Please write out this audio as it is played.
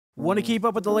Want to keep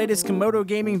up with the latest Camodo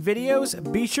gaming videos?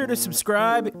 Be sure to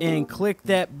subscribe and click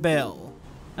that bell.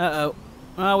 Uh-oh.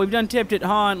 Oh, we've done tipped it,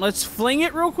 Han. Let's fling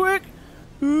it real quick.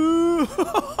 Ooh.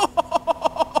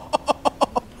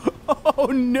 Oh,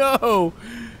 no.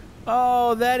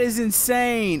 Oh, that is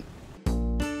insane.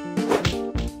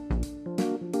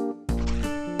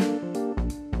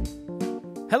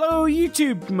 Hello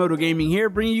YouTube, Camodo Gaming here,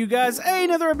 bringing you guys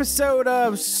another episode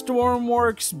of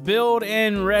Stormworks Build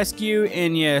and Rescue.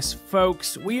 And yes,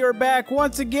 folks, we are back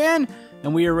once again,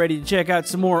 and we are ready to check out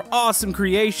some more awesome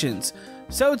creations.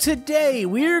 So today,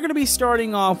 we are going to be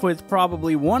starting off with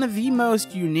probably one of the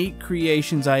most unique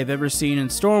creations I have ever seen in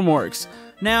Stormworks.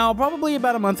 Now, probably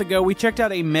about a month ago, we checked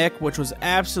out a mech, which was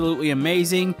absolutely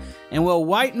amazing, and well,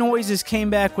 White Noises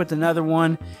came back with another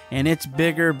one, and it's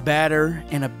bigger, badder,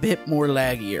 and a bit more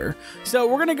laggier. So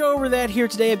we're going to go over that here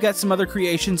today. I've got some other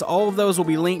creations. All of those will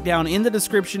be linked down in the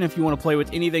description if you want to play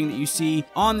with anything that you see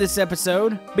on this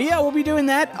episode. But yeah, we'll be doing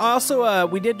that. Also,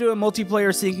 we did do a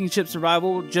multiplayer sinking ship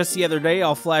survival just the other day.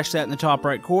 I'll flash that in the top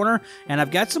right corner, and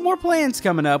I've got some more plans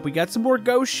coming up. We got some more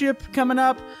ghost ship coming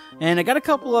up, and I got a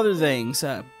couple other things.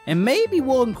 And maybe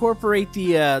we'll incorporate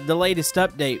the latest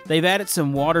update. They've added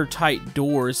some watertight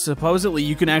doors. Supposedly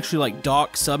you can actually like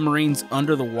dock submarines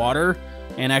under the water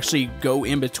and actually go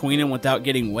in between them without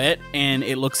getting wet, and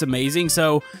it looks amazing.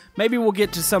 So maybe we'll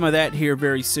get to some of that here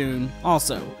very soon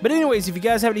also. But anyways, if you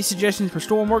guys have any suggestions for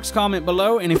Stormworks, comment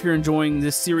below, and if you're enjoying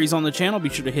this series on the channel, be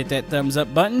sure to hit that thumbs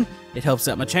up button. It helps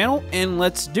out my channel, and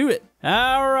let's do it.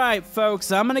 Alright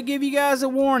folks, I'm gonna give you guys a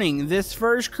warning. This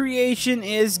first creation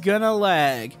is gonna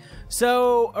lag.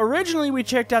 So originally we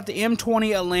checked out the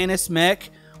M20 Atlantis mech.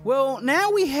 Well,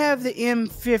 now we have the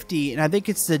M50, and I think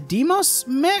it's the Demos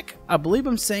mech. I believe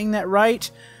I'm saying that right.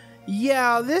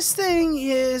 Yeah, this thing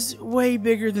is way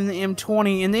bigger than the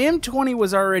M20, and the M20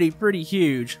 was already pretty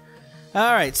huge.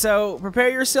 Alright, so prepare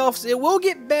yourselves. It will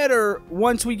get better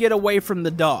once we get away from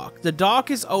the dock. The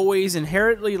dock is always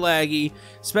inherently laggy,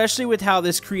 especially with how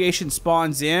this creation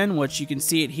spawns in, which you can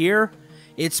see it here.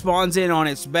 It spawns in on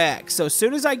its back. So as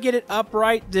soon as I get it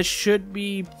upright, this should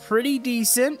be pretty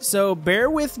decent. So bear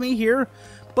with me here.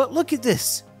 But look at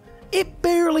this. It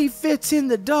barely fits in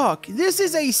the dock. This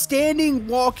is a standing,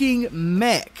 walking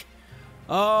mech.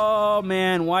 Oh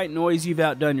man, White Noise, you've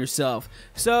outdone yourself.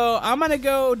 So I'm going to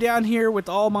go down here with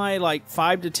all my like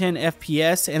 5 to 10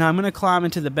 FPS, and I'm going to climb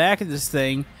into the back of this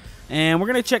thing, and we're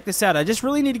going to check this out. I just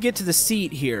really need to get to the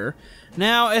seat here.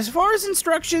 Now, as far as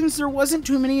instructions, there wasn't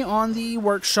too many on the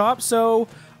workshop, so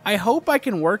I hope I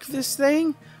can work this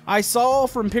thing. I saw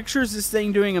from pictures this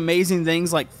thing doing amazing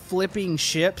things like flipping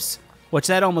ships, which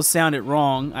that almost sounded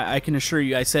wrong. I can assure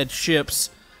you I said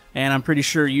ships. And I'm pretty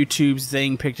sure YouTube's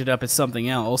thing picked it up as something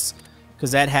else,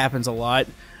 because that happens a lot.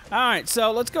 Alright,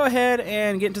 so let's go ahead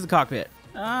and get into the cockpit.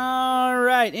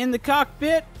 Alright, in the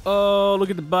cockpit. Oh, look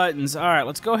at the buttons. Alright,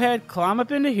 let's go ahead, climb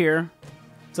up into here.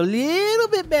 It's a little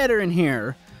bit better in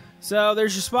here. So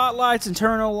there's your spotlights,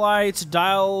 internal lights,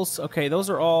 dials. Okay, those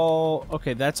are all...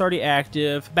 Okay, that's already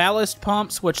active. Ballast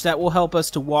pumps, which that will help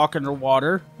us to walk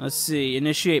underwater. Let's see,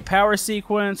 initiate power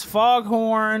sequence,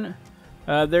 foghorn...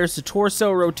 there's the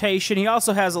torso rotation. He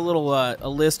also has a little a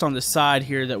list on the side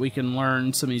here that we can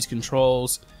learn some of these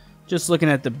controls. Just looking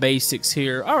at the basics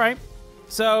here. Alright,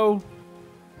 so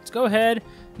let's go ahead.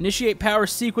 Initiate power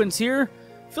sequence here.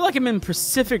 I feel like I'm in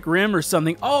Pacific Rim or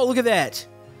something. Oh, look at that.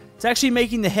 It's actually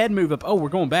making the head move up. Oh, we're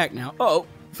going back now. Oh,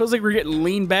 feels like we're getting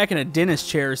leaned back in a dentist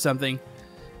chair or something.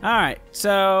 Alright,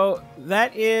 so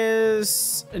that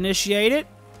is initiated.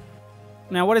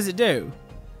 Now, what does it do?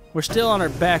 We're still on our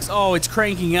backs. Oh, it's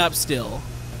cranking up still.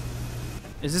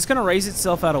 Is this going to raise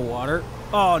itself out of water?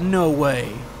 Oh, no way.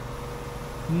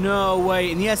 No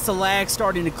way. And yes, the lag's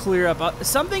starting to clear up.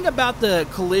 Something about the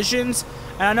collisions,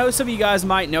 and I know some of you guys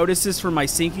might notice this from my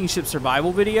sinking ship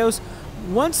survival videos.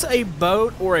 Once a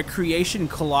boat or a creation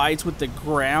collides with the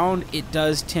ground, it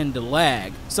does tend to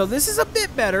lag. So this is a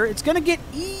bit better. It's going to get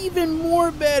even more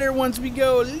better once we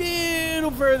go a little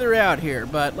further out here.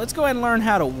 But let's go ahead and learn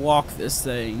how to walk this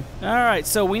thing. Alright,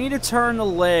 so we need to turn the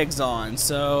legs on.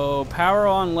 So power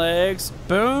on legs.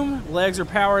 Boom. Legs are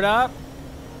powered up.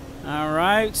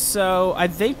 Alright, so I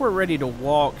think we're ready to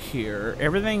walk here.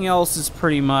 Everything else is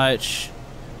pretty much...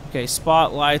 Okay,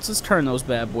 spotlights. Let's turn those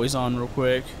bad boys on real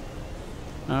quick.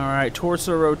 Alright,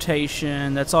 torso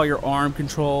rotation. That's all your arm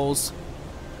controls.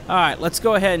 Alright, let's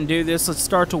go ahead and do this. Let's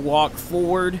start to walk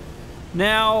forward.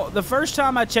 Now, the first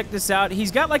time I checked this out,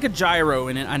 he's got like a gyro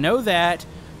in it. I know that.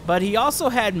 But he also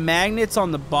had magnets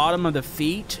on the bottom of the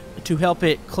feet to help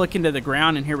it click into the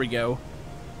ground. And here we go.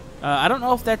 I don't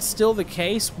know if that's still the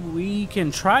case. We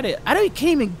can try to... can't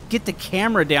even get the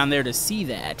camera down there to see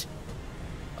that.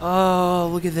 Oh,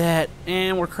 look at that.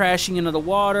 And we're crashing into the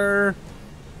water.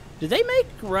 Did they make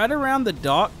right around the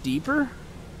dock deeper?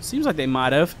 Seems like they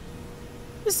might have.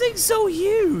 This thing's so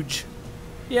huge.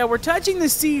 Yeah, we're touching the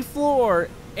sea floor,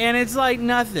 and it's like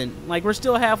nothing. Like, we're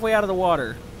still halfway out of the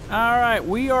water. Alright,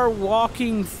 we are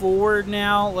walking forward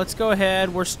now. Let's go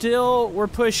ahead. We're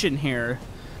pushing here.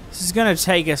 This is going to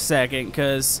take a second,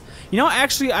 because... You know,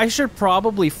 actually, I should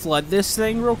probably flood this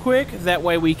thing real quick. That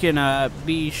way we can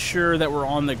be sure that we're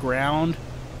on the ground.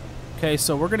 Okay,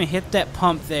 so we're going to hit that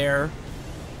pump there.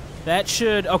 That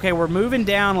should... Okay, we're moving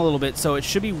down a little bit, so it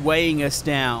should be weighing us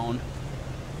down.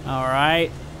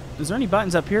 Alright. Is there any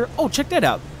buttons up here? Oh, check that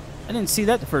out. I didn't see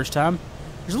that the first time.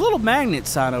 There's a little magnet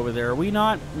sign over there. Are we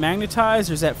not magnetized,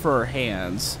 or is that for our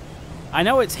hands? I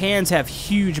know its hands have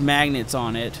huge magnets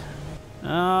on it.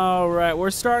 Alright, we're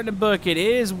starting to book it. It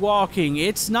is walking.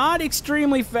 It's not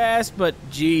extremely fast, but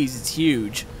geez, it's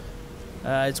huge.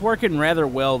 It's working rather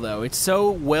well, though. It's so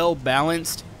well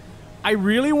balanced. I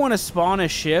really want to spawn a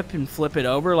ship and flip it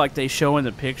over like they show in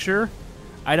the picture.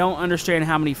 I don't understand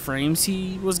how many frames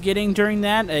he was getting during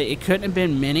that. It couldn't have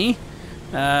been many.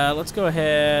 Let's go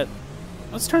ahead.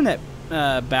 Let's turn that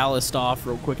ballast off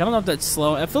real quick. I don't know if that's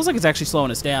slow. It feels like it's actually slowing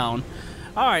us down.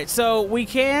 Alright, so we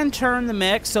can turn the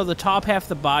mech, so the top half of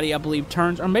the body, I believe,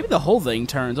 turns, or maybe the whole thing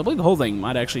turns. I believe the whole thing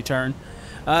might actually turn.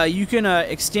 You can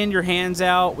extend your hands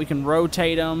out. We can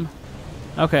rotate them.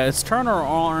 Okay, let's turn our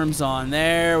arms on.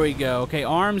 There we go. Okay,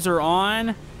 arms are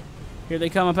on. Here they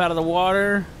come up out of the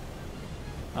water.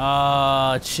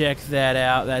 Oh, check that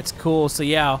out. That's cool. So,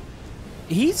 yeah,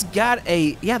 he's got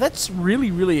a... Yeah, that's really,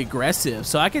 really aggressive.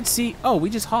 So I could see... Oh, we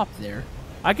just hopped there.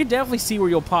 I could definitely see where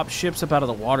you'll pop ships up out of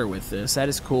the water with this. That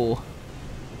is cool.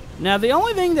 Now, the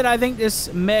only thing that I think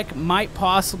this mech might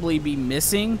possibly be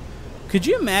missing... Could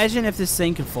you imagine if this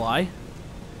thing could fly?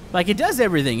 Like, it does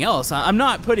everything else. I'm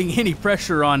not putting any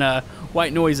pressure on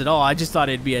white noise at all. I just thought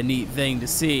it'd be a neat thing to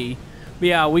see. But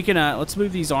yeah, we can... let's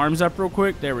move these arms up real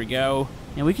quick. There we go.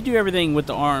 And we can do everything with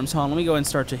the arms. Hold on, let me go ahead and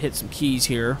start to hit some keys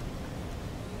here.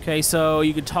 Okay, so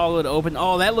you can toggle it open.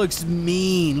 Oh, that looks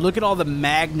mean. Look at all the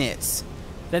magnets.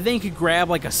 That thing could grab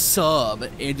like a sub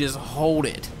and just hold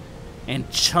it and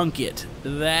chunk it.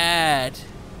 That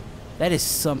is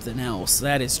something else.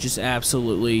 That is just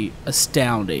absolutely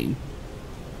astounding.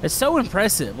 It's so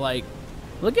impressive. Like,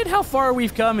 look at how far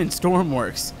we've come in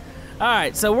Stormworks.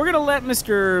 Alright, so we're going to let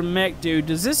Mr. Mech do.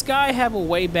 Does this guy have a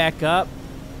way back up?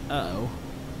 Uh-oh.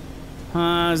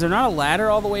 Is there not a ladder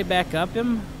all the way back up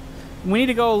him? We need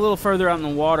to go a little further out in the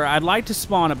water. I'd like to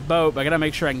spawn a boat, but I gotta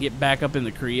make sure I can get back up in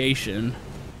the creation.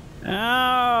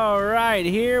 Alright,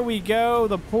 here we go.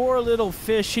 The poor little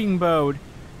fishing boat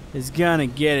is gonna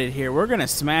get it here. We're gonna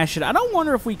smash it. I don't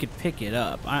wonder if we could pick it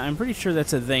up. I'm pretty sure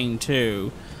that's a thing,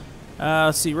 too.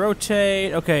 Let's see,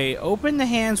 rotate. Okay, open the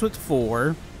hands with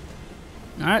 4.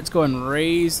 Alright, let's go ahead and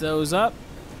raise those up.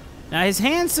 Now, his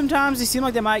hands, sometimes, they seem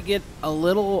like they might get a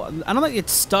little... I don't think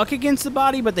it's stuck against the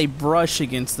body, but they brush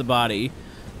against the body.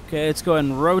 Okay, let's go ahead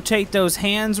and rotate those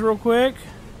hands real quick.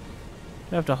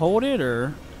 Do I have to hold it,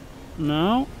 or...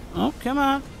 No? Oh, come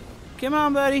on. Come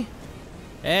on, buddy.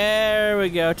 There we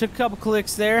go. Took a couple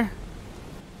clicks there.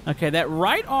 Okay, that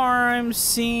right arm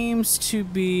seems to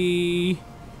be...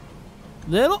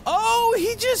 little... Oh,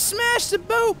 he just smashed the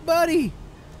boat, buddy!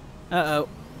 Uh-oh.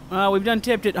 We've done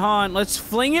tipped it, hon. Let's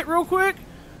fling it real quick.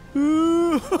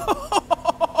 Oh,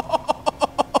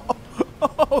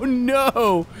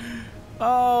 no.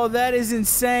 Oh, that is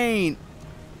insane.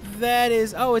 That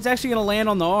is... Oh, it's actually going to land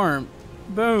on the arm.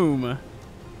 Boom.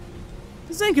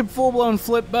 This thing can full-blown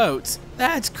flip boats.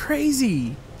 That's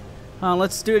crazy.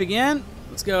 Let's do it again.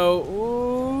 Let's go.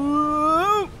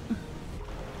 Ooh.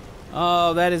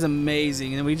 Oh, that is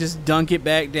amazing. And we just dunk it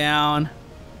back down.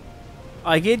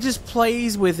 Like, it just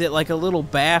plays with it like a little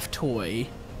bath toy.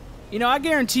 You know, I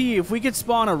guarantee you, if we could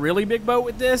spawn a really big boat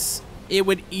with this, it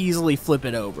would easily flip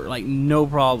it over. Like, no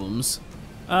problems.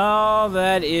 Oh,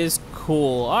 that is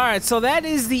cool. Alright, so that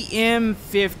is the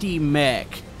M50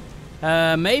 mech.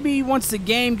 Maybe once the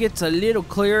game gets a little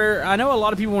clearer, I know a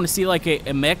lot of people want to see like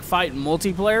a mech fight in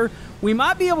multiplayer. We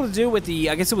might be able to do it with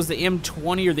the, I guess it was the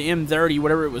M20 or the M30,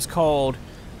 whatever it was called.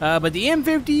 But the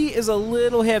M50 is a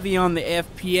little heavy on the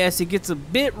FPS. It gets a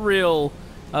bit real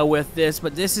with this,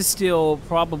 but this is still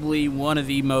probably one of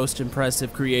the most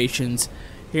impressive creations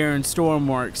here in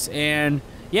Stormworks. And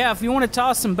yeah, if you want to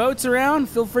toss some boats around,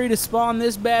 feel free to spawn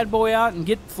this bad boy out and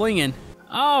get flinging.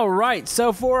 Alright,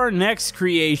 so for our next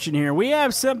creation here, we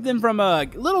have something from a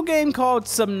little game called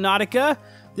Subnautica.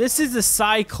 This is the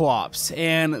Cyclops,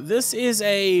 and this is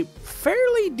a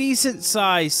fairly decent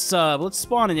sized sub. Let's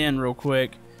spawn it in real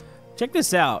quick. Check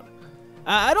this out.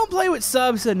 I don't play with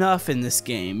subs enough in this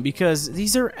game because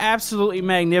these are absolutely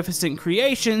magnificent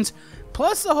creations,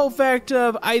 plus the whole fact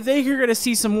of I think you're going to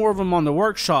see some more of them on the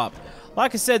workshop.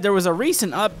 Like I said, there was a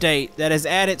recent update that has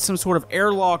added some sort of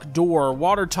airlock door,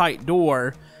 watertight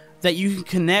door, that you can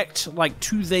connect like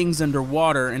two things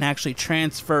underwater and actually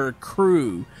transfer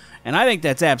crew. And I think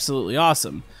that's absolutely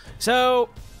awesome. So,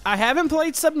 I haven't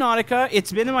played Subnautica.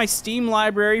 It's been in my Steam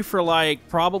library for like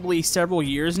probably several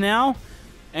years now.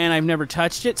 And I've never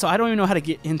touched it, so I don't even know how to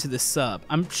get into this sub.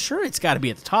 I'm sure it's got to be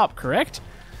at the top, correct?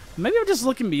 Maybe I'm just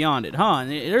looking beyond it, huh?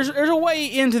 There's a way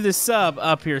into this sub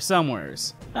up here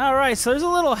somewheres. Alright, so there's a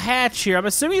little hatch here. I'm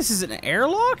assuming this is an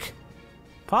airlock?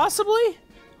 Possibly?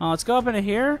 Oh, let's go up into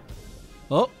here.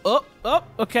 Oh,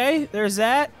 okay, there's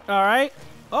that. Alright.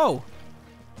 Oh,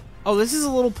 this is a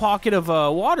little pocket of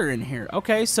water in here.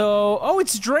 Okay, so,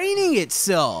 it's draining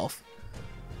itself.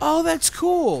 Oh, that's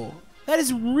cool. That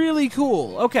is really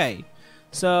cool. Okay,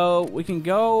 so we can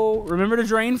go, remember to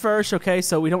drain first, okay,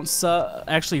 so we don't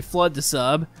actually flood the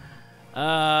sub.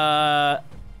 How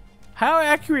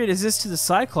accurate is this to the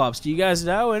Cyclops? Do you guys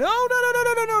know? And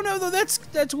no,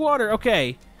 that's water.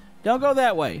 Okay, don't go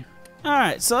that way.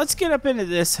 Alright, so let's get up into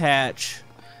this hatch.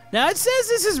 Now, it says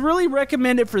this is really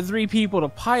recommended for 3 people to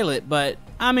pilot, but,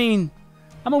 I mean,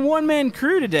 I'm a one-man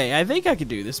crew today. I think I could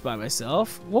do this by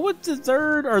myself. What would the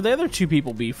third or the other 2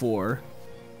 people be for?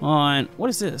 What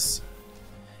is this?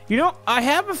 You know, I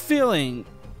have a feeling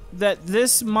that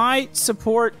this might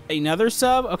support another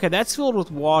sub. Okay, that's filled with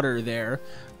water there.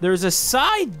 There's a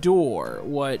side door,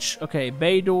 which, okay,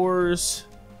 bay doors.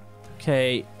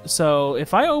 Okay, so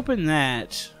if I open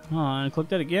that, click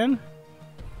that again.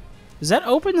 Does that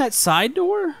open that side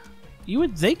door? You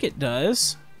would think it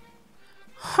does.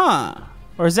 Huh.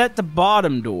 Or is that the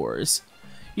bottom doors?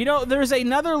 You know, there's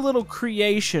another little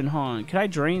creation, Can I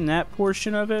drain that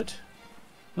portion of it?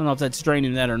 I don't know if that's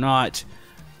draining that or not.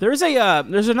 There's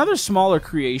another smaller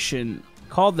creation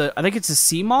called I think it's a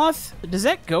sea moth. Does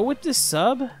that go with this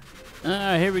sub?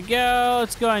 Here we go.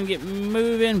 Let's go ahead and get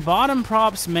moving. Bottom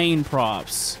props, main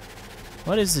props.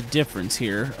 What is the difference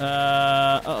here?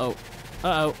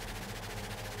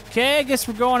 Okay, I guess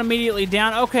we're going immediately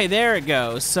down. Okay, there it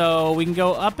goes. So we can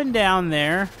go up and down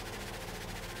there.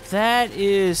 That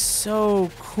is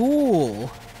so cool.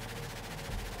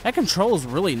 That control's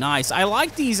really nice. I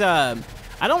like these, I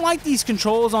don't like these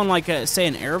controls on like, say,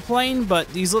 an airplane, but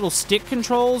these little stick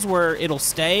controls where it'll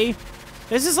stay.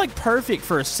 This is like perfect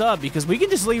for a sub because we can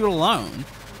just leave it alone.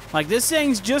 Like, this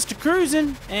thing's just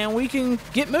cruising and we can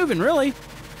get moving, really.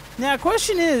 Now,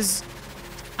 question is,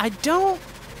 I want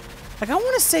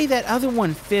to say that other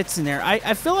one fits in there.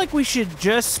 I feel like we should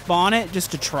just spawn it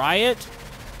just to try it.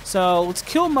 So, let's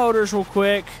kill motors real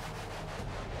quick.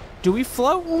 Do we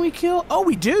float when we kill? Oh,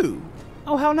 we do.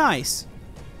 Oh, how nice.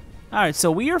 Alright,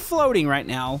 so we are floating right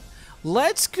now.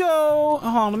 Let's go.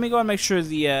 Hold on, let me go and make sure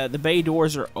the bay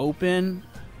doors are open.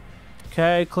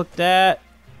 Okay, click that.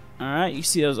 Alright, you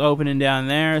see those opening down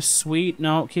there. Sweet.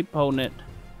 No, keep holding it.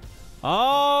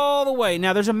 All the way.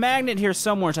 Now, there's a magnet here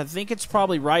somewhere, so I think it's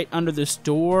probably right under this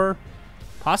door.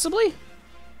 Possibly?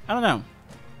 I don't know.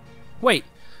 Wait,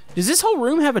 does this whole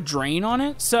room have a drain on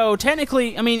it? So,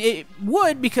 technically, I mean, it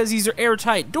would because these are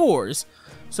airtight doors.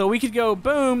 So, we could go,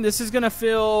 boom, this is going to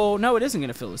fill... No, it isn't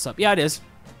going to fill this up. Yeah, it is.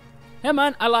 Come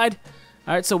on, I lied.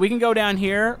 Alright, so we can go down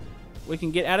here. We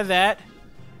can get out of that.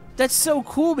 That's so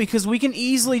cool because we can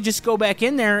easily just go back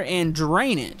in there and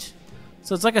drain it.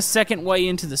 So it's like a second way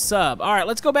into the sub. Alright,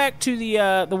 let's go back to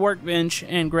the workbench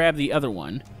and grab the other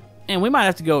one. And we might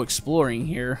have to go exploring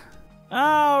here.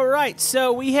 Alright,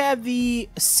 so we have the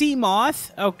sea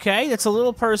moth. Okay, that's a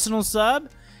little personal sub.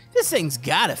 This thing's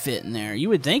gotta fit in there. You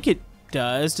would think it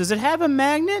does. Does it have a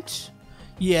magnet?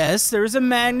 Yes, there's a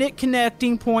magnet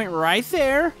connecting point right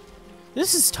there.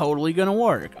 This is totally gonna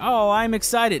work. Oh, I'm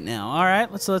excited now.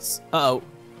 Alright, let's uh-oh.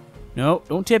 No,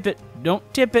 don't tip it. Don't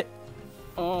tip it.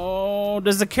 Oh,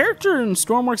 does the character in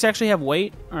Stormworks actually have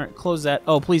weight? Alright, close that.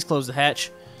 Oh, please close the hatch.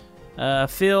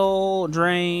 Fill,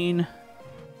 drain,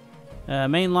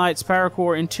 main lights, power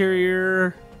core,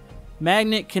 interior,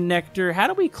 magnet connector. How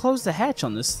do we close the hatch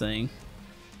on this thing?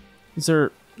 Is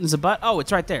a button? Oh,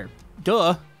 it's right there.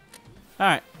 Duh.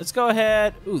 Alright, let's go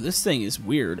ahead. Ooh, this thing is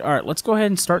weird. Alright, let's go ahead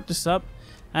and start this up.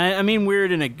 I mean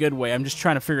weird in a good way. I'm just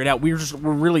trying to figure it out. We're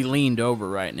really leaned over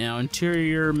right now.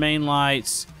 Interior, main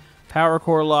lights, power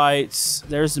core lights.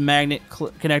 There's the magnet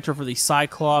connector for the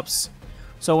Cyclops.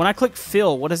 So when I click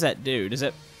fill, what does that do?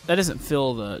 That doesn't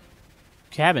fill the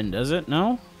cabin, does it?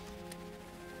 No?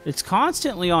 It's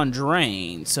constantly on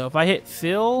drain, so if I hit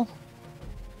fill,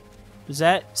 does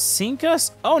that sink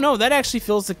us? Oh no, that actually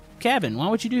fills the cabin. Why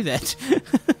would you do that?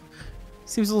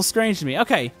 Seems a little strange to me.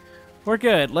 Okay, we're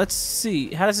good. Let's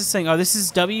see. How does this thing? Oh, this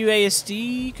is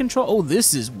WASD control. Oh,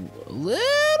 this is a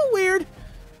little weird.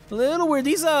 A little weird.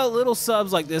 These little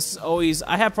subs like this always,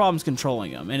 I have problems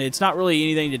controlling them, and it's not really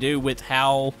anything to do with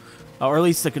how, or at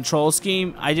least the control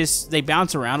scheme. They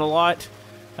bounce around a lot.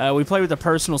 We played with a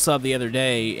personal sub the other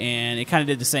day, and it kind of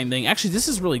did the same thing. Actually, this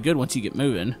is really good once you get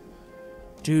moving.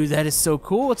 Dude, that is so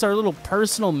cool. It's our little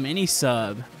personal mini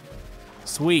sub.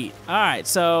 Sweet. All right,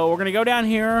 so we're going to go down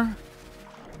here.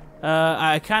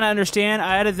 I kind of understand.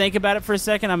 I had to think about it for a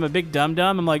second. I'm a big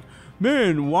dum-dum. I'm like,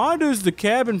 man, why does the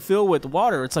cabin fill with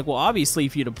water? It's like, well, obviously,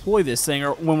 if you deploy this thing,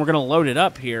 or when we're going to load it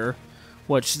up here,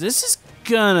 which this is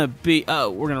going to be... Oh,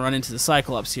 we're going to run into the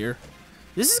Cyclops here.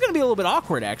 This is going to be a little bit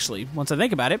awkward, actually, once I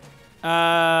think about it.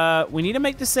 We need to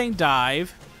make this thing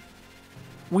dive.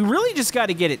 We really just got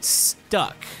to get it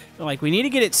stuck. Like, we need to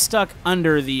get it stuck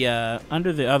under the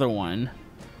other one.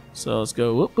 So let's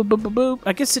go whoop, boop, boop, boop, boop.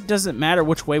 I guess it doesn't matter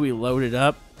which way we load it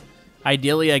up.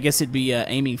 Ideally, I guess it'd be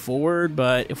aiming forward,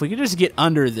 but if we could just get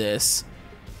under this,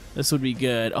 this would be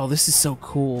good. Oh, this is so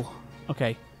cool.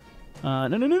 Okay. No,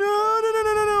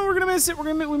 we're gonna miss it.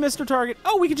 We missed our target.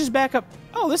 Oh, we could just back up.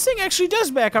 Oh, this thing actually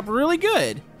does back up really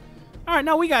good. All right,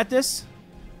 no, we got this.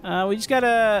 We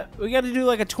gotta do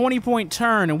like a 20-point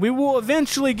turn, and we will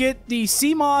eventually get the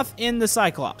Seamoth in the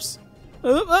Cyclops.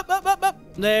 Up.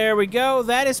 There we go.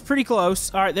 That is pretty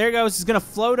close. All right, there it goes. It's gonna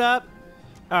float up.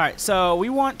 All right, so we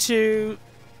want to...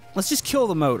 Let's just kill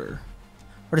the motor.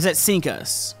 Or does that sink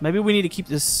us? Maybe we need to keep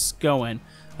this going.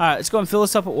 All right, let's go and fill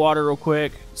this up with water real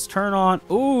quick. Let's turn on...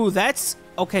 Ooh, that's...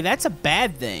 Okay, that's a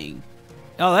bad thing.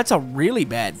 Oh, that's a really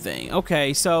bad thing.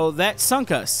 Okay, so that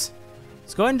sunk us.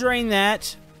 Let's go ahead and drain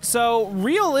that. So,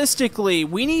 realistically,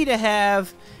 we need to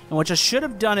have... And which I should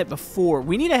have done it before.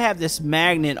 We need to have this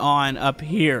magnet on up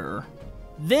here.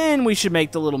 Then we should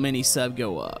make the little mini sub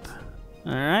go up.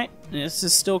 All right. This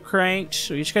is still cranked.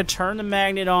 So you just gotta turn the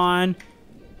magnet on.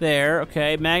 There,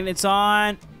 okay, magnet's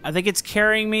on. I think it's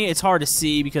carrying me. It's hard to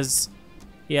see because,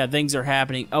 yeah, things are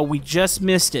happening. Oh, we just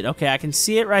missed it. Okay, I can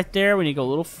see it right there. We need to go a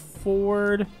little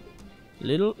forward,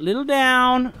 little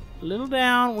down, little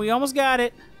down. We almost got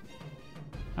it.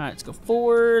 All right, let's go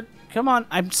forward. Come on.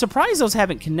 I'm surprised those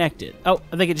haven't connected. Oh,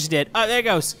 I think it just did. Oh, there it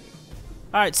goes.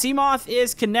 All right, Seamoth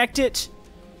is connected.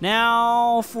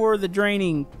 Now for the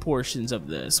draining portions of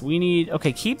this. We need...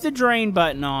 Okay, keep the drain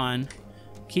button on.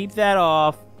 Keep that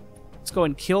off. Let's go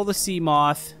and kill the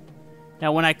Seamoth.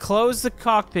 Now, when I close the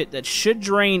cockpit, that should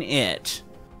drain it.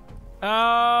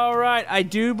 All right, I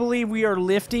do believe we are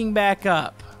lifting back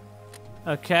up.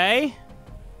 Okay.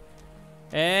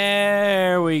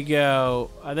 There we go.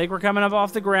 I think we're coming up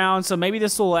off the ground, so maybe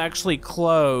this will actually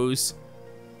close.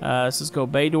 Let's just go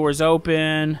bay doors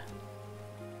open.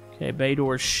 Okay, bay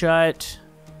doors shut.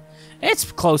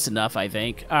 It's close enough, I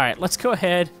think. All right, let's go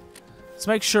ahead. Let's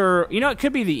make sure. You know, it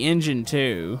could be the engine,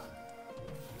 too.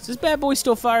 Is this bad boy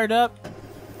still fired up?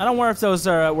 I don't worry if those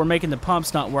are, we're making the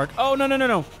pumps not work. Oh, no.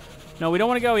 No, we don't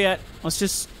want to go yet. Let's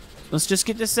just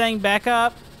get this thing back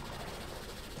up.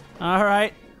 All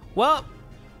right. Well,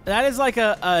 that is like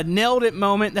a nailed it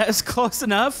moment. That is close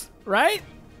enough, right?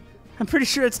 I'm pretty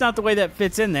sure it's not the way that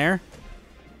fits in there.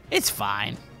 It's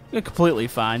fine. It's completely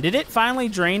fine. Did it finally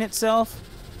drain itself?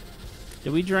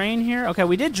 Did we drain here? Okay,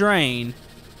 we did drain.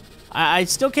 I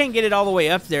still can't get it all the way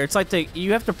up there. It's like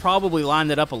you have to probably line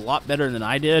that up a lot better than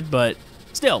I did, but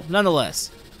still,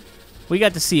 nonetheless, we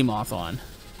got the Seamoth on.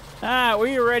 All right,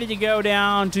 we are ready to go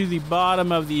down to the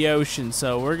bottom of the ocean,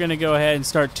 so we're going to go ahead and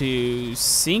start to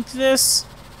sink this.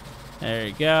 There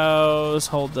it goes.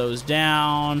 Hold those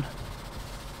down.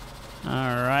 All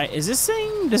right. Is this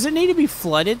thing, does it need to be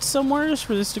flooded somewhere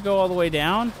for this to go all the way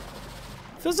down?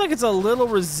 Feels like it's a little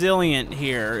resilient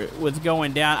here with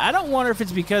going down. I don't wonder if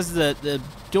it's because the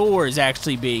door is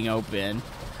actually being open.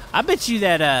 I bet you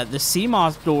that the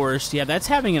Seamoth doors, yeah, that's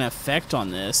having an effect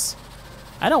on this.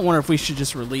 I don't wonder if we should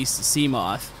just release the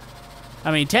Seamoth.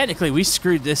 I mean, technically, we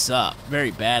screwed this up very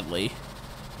badly.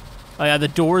 Oh, yeah, the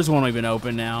doors won't even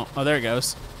open now. Oh, there it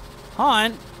goes. Hold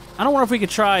on. I don't wonder if we could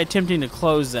try attempting to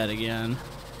close that again.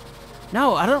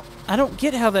 No, I don't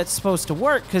get how that's supposed to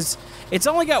work, because it's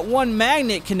only got one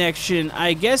magnet connection.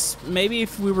 I guess maybe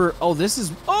if we were... Oh, this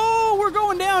is... Oh, we're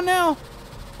going down now.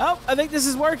 Oh, I think this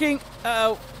is working.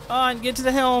 Uh-oh. On, get to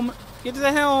the helm. Get to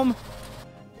the helm.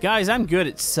 Guys, I'm good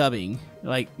at subbing.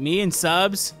 Like, me and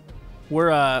subs,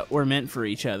 we're meant for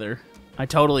each other. I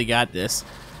totally got this.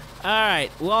 All right,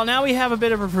 well, now we have a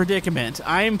bit of a predicament.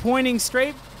 I am pointing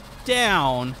straight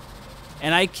down,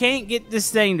 And I can't get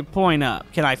this thing to point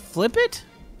up. Can I flip it?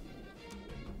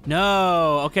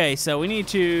 No. Okay, so we need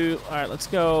to... Alright, let's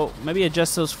go. Maybe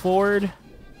adjust those forward.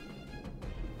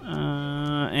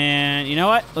 And you know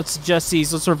what? Let's adjust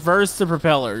these. Let's reverse the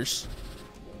propellers.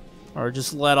 Or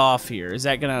just let off here. Is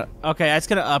that gonna... Okay, that's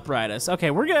gonna upright us.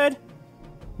 Okay, we're good.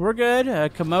 We're good.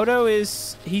 Camodo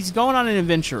is... He's going on an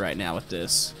adventure right now with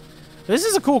this. This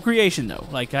is a cool creation, though.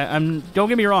 Like, I'm... Don't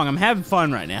get me wrong. I'm having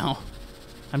fun right now.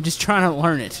 I'm just trying to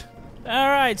learn it.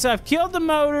 Alright, so I've killed the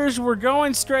motors. We're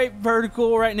going straight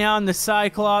vertical right now in the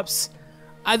Cyclops.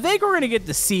 I think we're going to get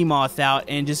the sea moth out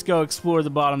and just go explore the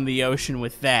bottom of the ocean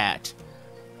with that.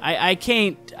 I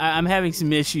can't... I'm having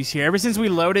some issues here. Ever since we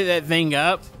loaded that thing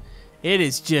up, it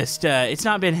is just... it's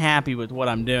not been happy with what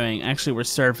I'm doing. Actually, we're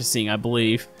surfacing, I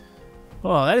believe.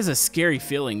 Oh, that is a scary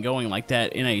feeling going like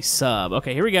that in a sub.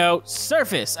 Okay, here we go.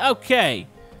 Surface. Okay.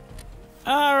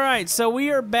 Alright, so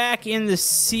we are back in the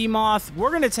sea moth.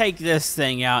 We're going to take this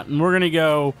thing out, and we're going to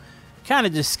go kind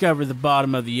of discover the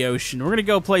bottom of the ocean. We're going to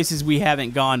go places we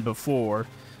haven't gone before.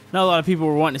 I know a lot of people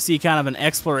were wanting to see kind of an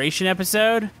exploration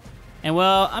episode. And,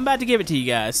 well, I'm about to give it to you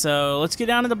guys. So, let's get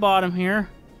down to the bottom here.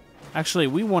 Actually,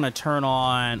 we want to turn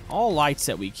on all lights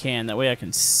that we can. That way I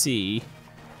can see.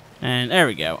 And there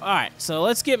we go. Alright, so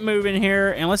let's get moving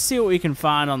here, and let's see what we can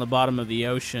find on the bottom of the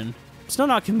ocean. Still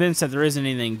not convinced that there isn't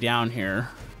anything down here.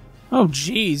 Oh,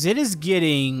 geez. It is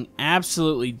getting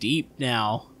absolutely deep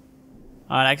now.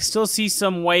 I can still see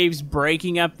some waves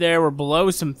breaking up there. We're below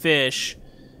some fish.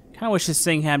 Kind of wish this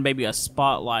thing had maybe a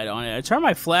spotlight on it. I turned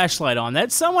my flashlight on.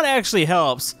 That somewhat actually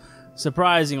helps,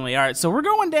 surprisingly. All right, so we're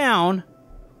going down.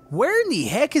 Where in the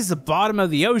heck is the bottom of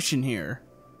the ocean here?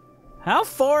 How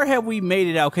far have we made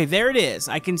it out? Okay, there it is.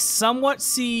 I can somewhat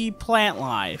see plant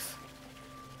life.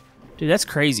 Dude, that's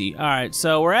crazy. Alright,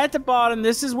 so we're at the bottom.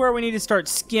 This is where we need to start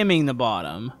skimming the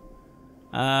bottom.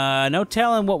 No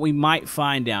telling what we might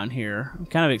find down here. I'm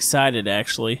kind of excited,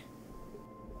 actually.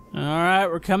 Alright,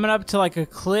 we're coming up to like a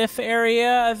cliff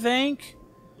area, I think.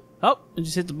 Oh, I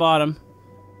just hit the bottom.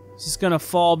 It's just gonna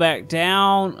fall back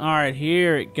down. Alright,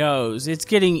 here it goes. It's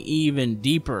getting even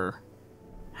deeper.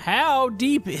 How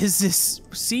deep is this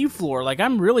seafloor? Like,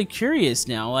 I'm really curious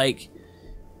now. Like...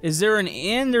 Is there an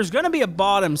end? There's going to be a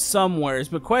bottom somewhere,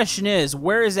 but question is,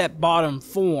 where is that bottom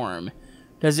form?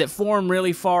 Does it form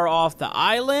really far off the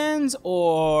islands,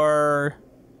 or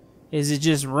is it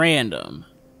just random?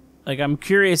 Like, I'm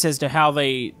curious as to how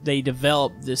they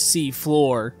develop the sea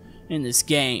floor in this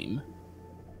game.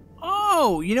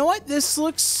 Oh, you know what?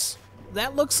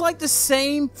 That looks like the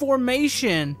same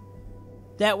formation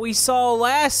that we saw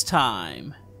last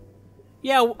time.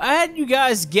 Yeah, I had you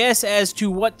guys guess as to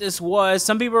what this was.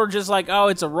 Some people are just like, oh,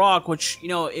 it's a rock, which, you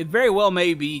know, it very well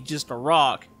may be just a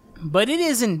rock. But it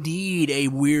is indeed a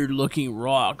weird-looking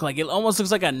rock. Like, it almost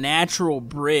looks like a natural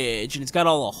bridge, and it's got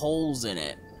all the holes in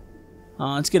it.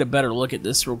 Let's get a better look at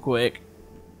this real quick.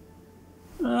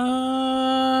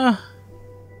 I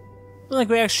don't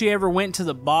think we actually ever went to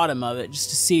the bottom of it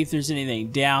just to see if there's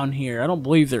anything down here. I don't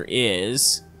believe there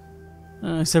is.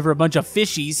 Except for a bunch of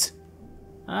fishies.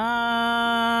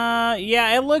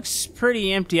 Yeah, it looks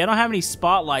pretty empty. I don't have any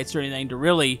spotlights or anything to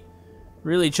really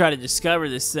try to discover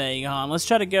this thing. Let's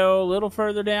try to go a little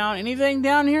further down. Anything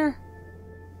down here?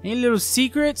 Any little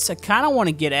secrets? I kind of want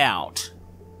to get out.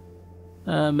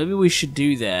 Maybe we should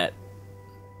do that.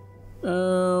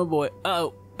 Oh, boy.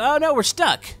 Oh, no, we're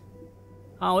stuck.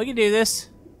 Oh, we can do this.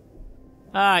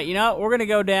 Alright, you know what? We're going to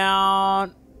go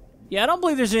down. Yeah, I don't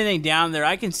believe there's anything down there.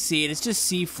 I can see it. It's just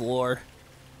sea floor.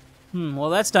 Well,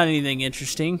 that's not anything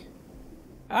interesting.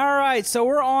 Alright, so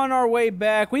we're on our way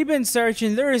back. We've been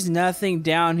searching. There is nothing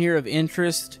down here of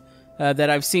interest that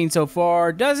I've seen so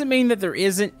far. Doesn't mean that there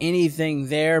isn't anything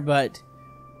there, but...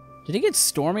 Did it get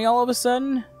stormy all of a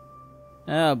sudden?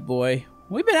 Oh, boy.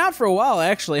 We've been out for a while,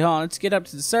 actually, huh? Let's get up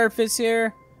to the surface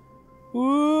here.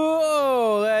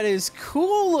 Whoa, that is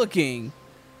cool looking.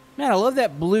 Man, I love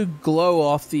that blue glow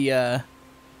off the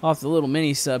little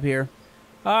mini sub here.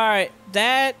 Alright,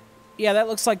 yeah, that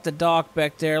looks like the dock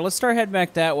back there. Let's start heading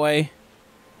back that way.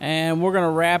 And we're going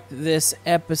to wrap this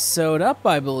episode up,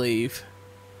 I believe.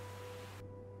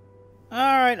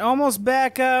 Alright, almost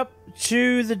back up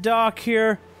to the dock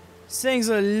here. This thing's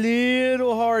a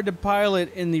little hard to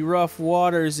pilot in the rough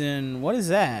waters. And what is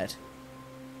that?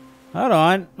 Hold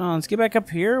on. Oh, let's get back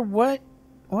up here. What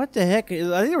the heck? I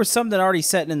think there was something already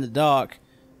setting in the dock.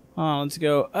 Oh, let's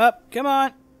go up. Come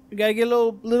on. We got to get a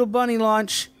little bunny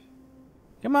launch.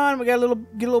 Come on, we got get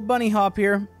a little bunny hop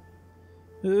here.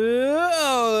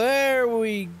 Oh, there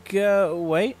we go.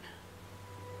 Wait.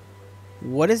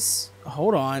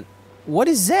 Hold on. What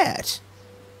is that?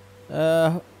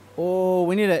 Well, Oh,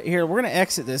 we need to... Here, we're going to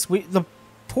exit this. The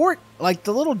port, like,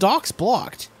 the little dock's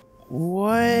blocked.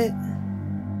 What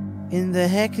in the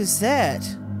heck is that?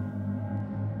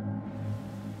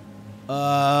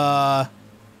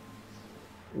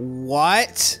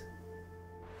 What?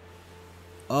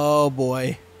 Oh,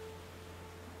 boy.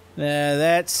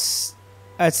 That's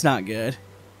not good.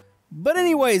 But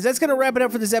anyways, that's going to wrap it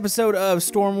up for this episode of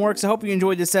Stormworks. I hope you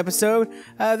enjoyed this episode.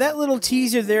 That little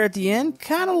teaser there at the end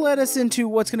kind of led us into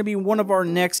what's going to be one of our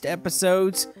next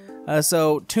episodes.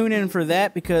 So tune in for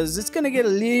that because it's going to get a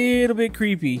little bit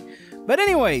creepy. But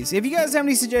anyways, if you guys have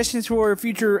any suggestions for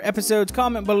future episodes,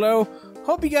 comment below.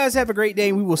 Hope you guys have a great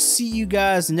day. We will see you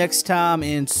guys next time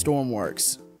in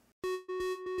Stormworks.